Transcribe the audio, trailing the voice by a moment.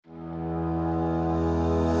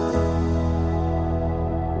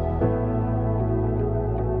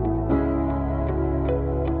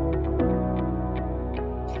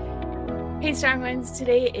Hey, Strong Ones.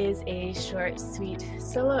 Today is a short, sweet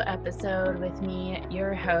solo episode with me,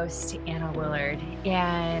 your host, Anna Willard.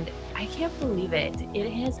 And I can't believe it. It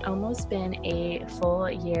has almost been a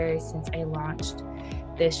full year since I launched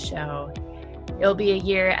this show. It'll be a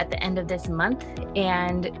year at the end of this month.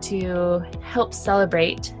 And to help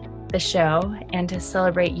celebrate the show and to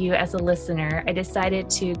celebrate you as a listener, I decided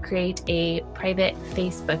to create a private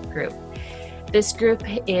Facebook group. This group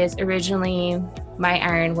is originally My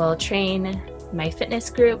Iron Will Train, my fitness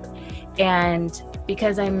group, and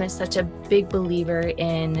because I'm such a big believer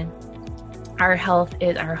in our health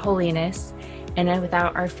is our holiness, and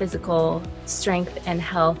without our physical strength and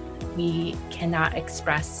health, we cannot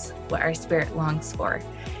express what our spirit longs for.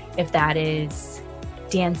 If that is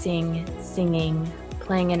dancing, singing,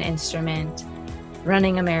 playing an instrument,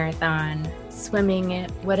 running a marathon, swimming,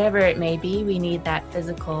 whatever it may be, we need that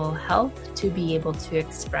physical health to be able to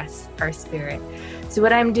express our spirit. So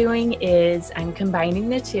what I'm doing is I'm combining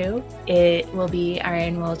the two. It will be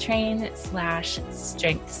Iron Will Train /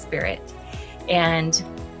 Strength Spirit. And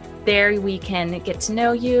there we can get to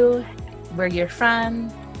know you, where you're from,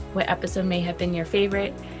 what episode may have been your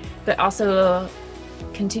favorite, but also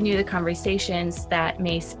continue the conversations that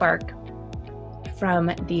may spark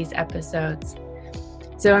from these episodes.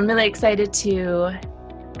 So I'm really excited to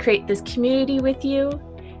create this community with you.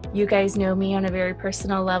 You guys know me on a very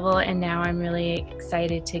personal level, and now I'm really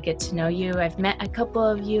excited to get to know you. I've met a couple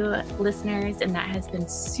of you listeners, and that has been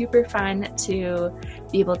super fun to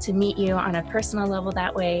be able to meet you on a personal level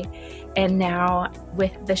that way. And now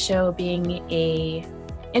with the show being a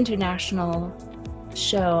international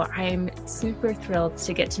show, I'm super thrilled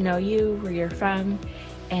to get to know you, where you're from,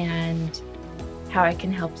 and how I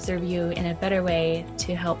can help serve you in a better way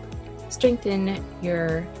to help strengthen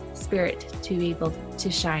your spirit to be able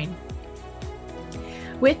to shine.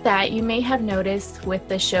 With that, you may have noticed with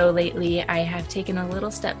the show lately, I have taken a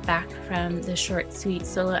little step back from the short, sweet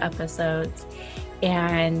solo episodes,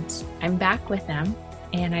 and I'm back with them.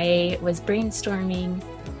 And I was brainstorming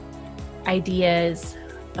ideas,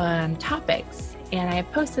 topics, and I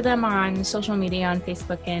posted them on social media, on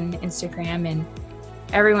Facebook and Instagram, and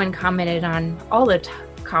everyone commented on all the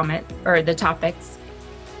the topics.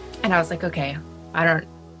 And I was like, okay,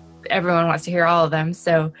 everyone wants to hear all of them.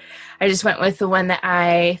 So I just went with the one that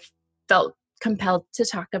I felt compelled to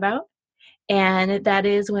talk about. And that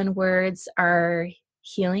is when words are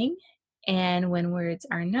healing and when words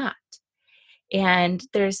are not. And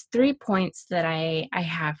there's 3 points that I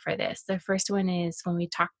have for this. The first one is when we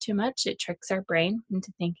talk too much, it tricks our brain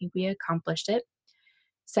into thinking we accomplished it.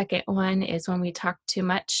 Second one is when we talk too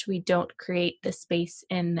much, we don't create the space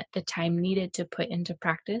and the time needed to put into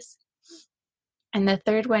practice. And the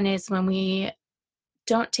third one is when we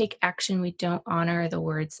don't take action, we don't honor the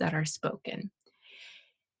words that are spoken.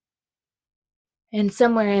 And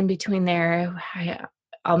somewhere in between there,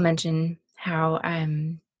 I'll mention how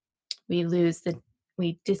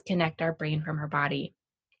we disconnect our brain from our body.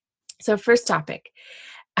 So first topic,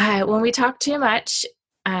 when we talk too much,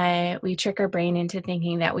 we trick our brain into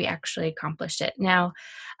thinking that we actually accomplished it. Now,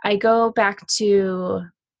 I go back to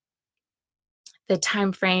the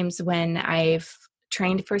time frames when I've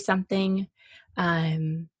trained for something,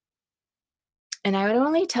 and I would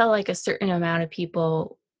only tell like a certain amount of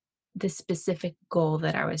people the specific goal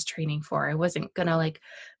that I was training for. I wasn't gonna like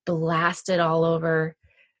blast it all over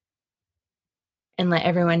and let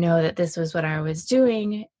everyone know that this was what I was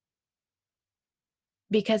doing,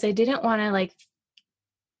 because I didn't want to like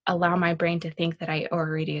allow my brain to think that I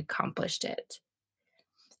already accomplished it.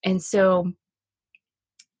 And so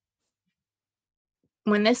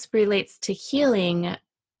when this relates to healing,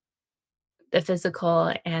 the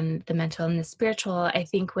physical and the mental and the spiritual, I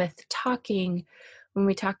think with talking, when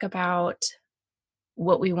we talk about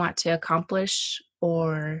what we want to accomplish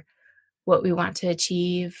or what we want to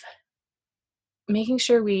achieve, making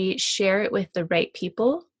sure we share it with the right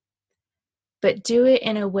people, but do it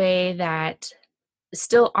in a way that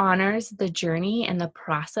still honors the journey and the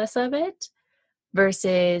process of it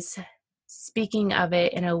versus speaking of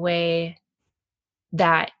it in a way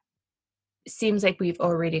that seems like we've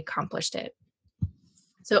already accomplished it.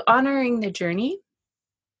 So honoring the journey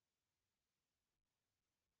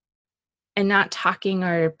and not talking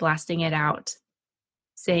or blasting it out,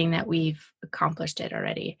 saying that we've accomplished it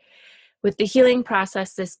already. With the healing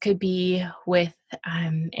process, this could be with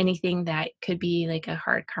anything that could be like a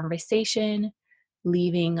hard conversation,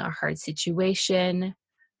 leaving a hard situation,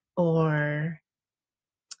 or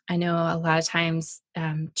I know a lot of times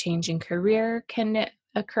changing career can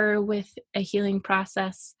occur with a healing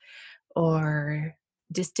process, or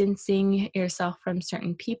distancing yourself from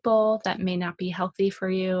certain people that may not be healthy for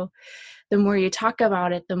you. the more you talk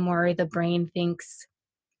about it, the more the brain thinks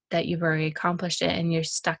that you've already accomplished it and you're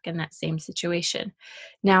stuck in that same situation.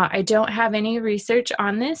 Now, I don't have any research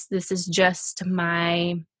on this. This is just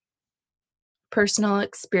my personal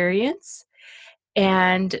experience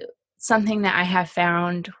and something that I have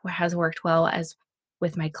found has worked well as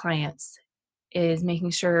with my clients is making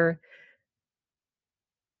sure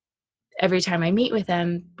every time I meet with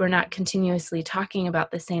them, we're not continuously talking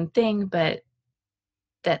about the same thing, but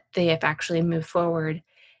that they have actually moved forward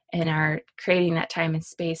and are creating that time and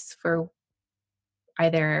space for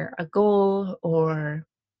either a goal or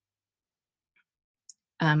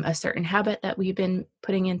a certain habit that we've been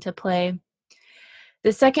putting into play.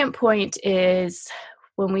 The second point is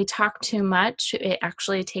when we talk too much, it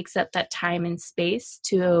actually takes up that time and space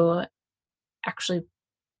to actually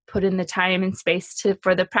put in the time and space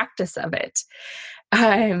for the practice of it.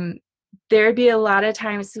 Um, there'd be a lot of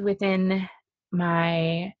times within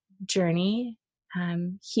my journey,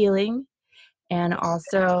 healing, and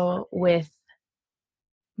also with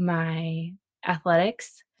my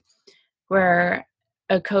athletics, where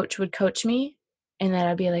a coach would coach me, and then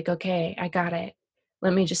I'd be like, okay, I got it.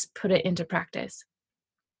 Let me just put it into practice.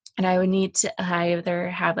 And I would need to either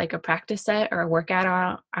have like a practice set or a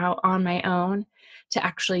workout out on my own to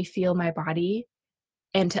actually feel my body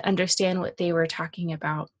and to understand what they were talking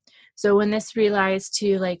about. So when this relates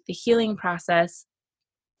to like the healing process,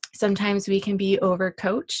 sometimes we can be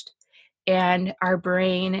overcoached and our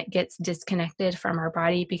brain gets disconnected from our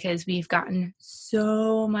body because we've gotten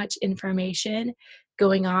so much information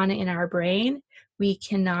going on in our brain. We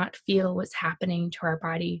cannot feel what's happening to our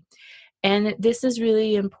body. And this is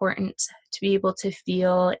really important to be able to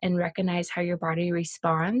feel and recognize how your body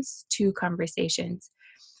responds to conversations.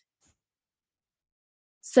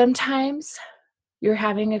 Sometimes you're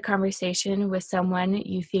having a conversation with someone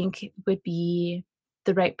you think would be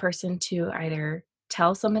the right person to either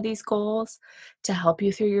tell some of these goals to help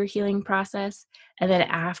you through your healing process. And then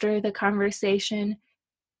after the conversation,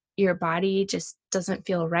 your body just doesn't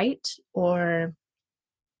feel right or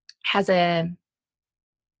has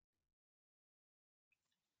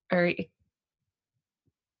or it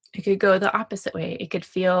could go the opposite way. It could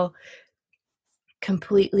feel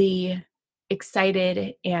completely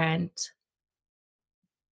excited and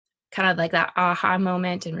kind of like that aha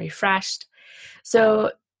moment and refreshed.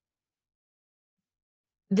 So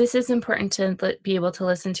this is important to be able to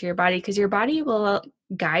listen to your body because your body will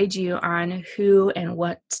guide you on who and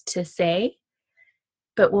what to say.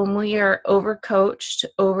 But when we are overcoached,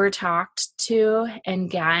 overtalked to,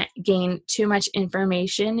 and gain too much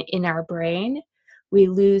information in our brain, we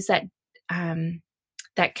lose that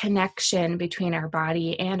connection between our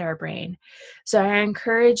body and our brain. So I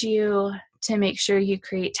encourage you to make sure you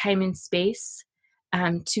create time and space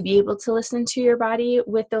to be able to listen to your body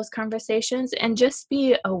with those conversations and just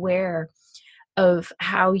be aware of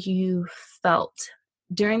how you felt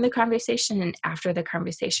during the conversation and after the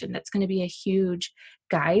conversation. That's going to be a huge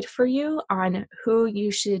guide for you on who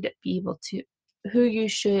you should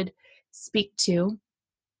speak to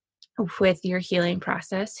with your healing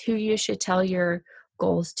process, who you should tell your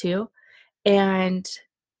goals to, and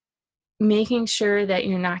making sure that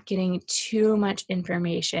you're not getting too much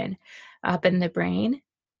information up in the brain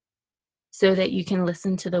so that you can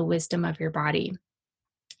listen to the wisdom of your body.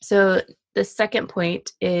 So the second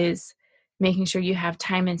point is making sure you have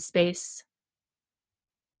time and space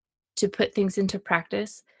to put things into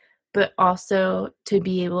practice, but also to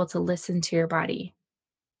be able to listen to your body.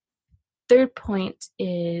 Third point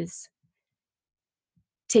is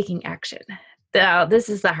taking action. Oh, this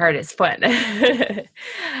is the hardest one.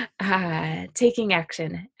 Taking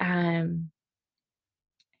action.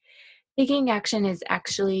 Taking action is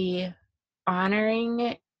actually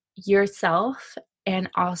honoring yourself and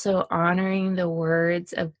also honoring the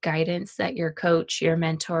words of guidance that your coach, your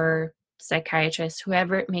mentor, psychiatrist,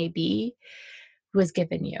 whoever it may be, was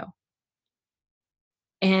given you.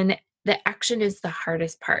 And the action is the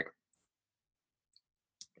hardest part.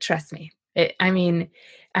 Trust me.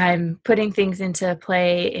 Putting things into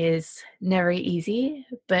play is never easy,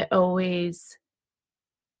 but always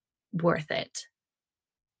worth it.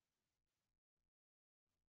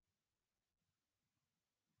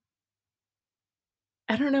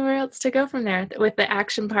 I don't know where else to go from there with the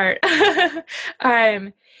action part. The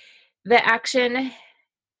action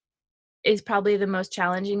is probably the most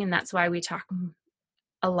challenging, and that's why we talk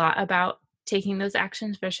a lot about taking those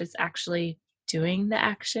actions versus actually doing the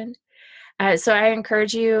action. So I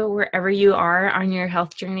encourage you, wherever you are on your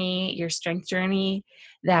health journey, your strength journey,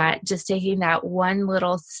 that just taking that one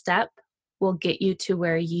little step will get you to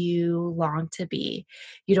where you long to be.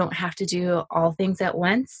 You don't have to do all things at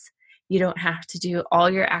once. You don't have to do all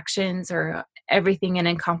your actions or everything and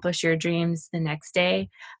accomplish your dreams the next day.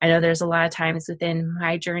 I know there's a lot of times within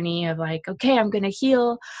my journey of like, okay, I'm going to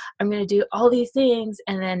heal, I'm going to do all these things.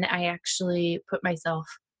 And then I actually put myself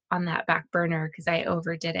on that back burner because I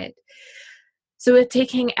overdid it. So with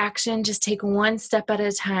taking action, just take one step at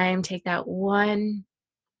a time, take that one,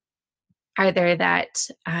 either that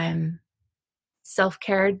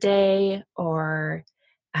self-care day or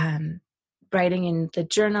um, writing in the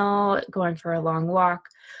journal, going for a long walk,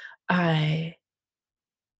 uh,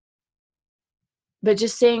 but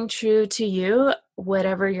just staying true to you,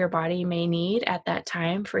 whatever your body may need at that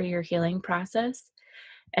time for your healing process.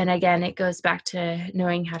 And again, it goes back to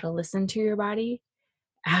knowing how to listen to your body.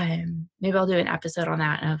 Maybe I'll do an episode on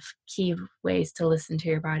that of key ways to listen to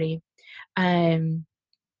your body. Um,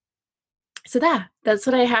 so that's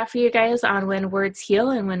what I have for you guys on when words heal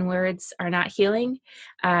and when words are not healing.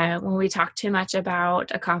 When we talk too much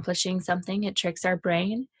about accomplishing something, it tricks our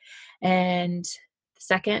brain. And the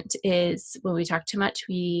second is when we talk too much,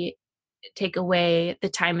 we take away the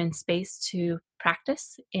time and space to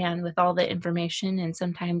practice. And with all the information and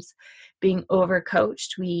sometimes being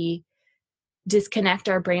overcoached, we disconnect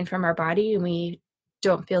our brain from our body and we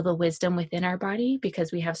don't feel the wisdom within our body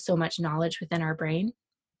because we have so much knowledge within our brain.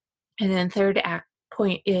 And then third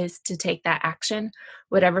point is to take that action,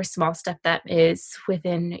 whatever small step that is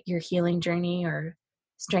within your healing journey or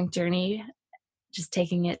strength journey, just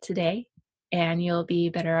taking it today, and you'll be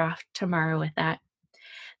better off tomorrow with that.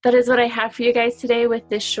 That is what I have for you guys today with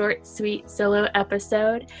this short, sweet solo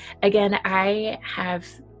episode. Again, it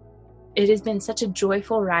has been such a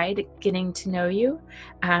joyful ride getting to know you.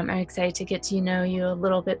 I'm excited to get to know you a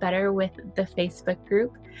little bit better with the Facebook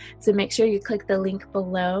group. So make sure you click the link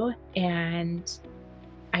below and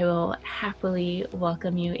I will happily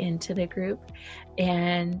welcome you into the group.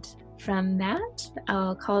 And from that,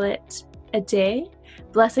 I'll call it a day.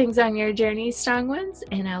 Blessings on your journey, strong ones,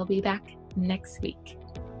 and I'll be back next week.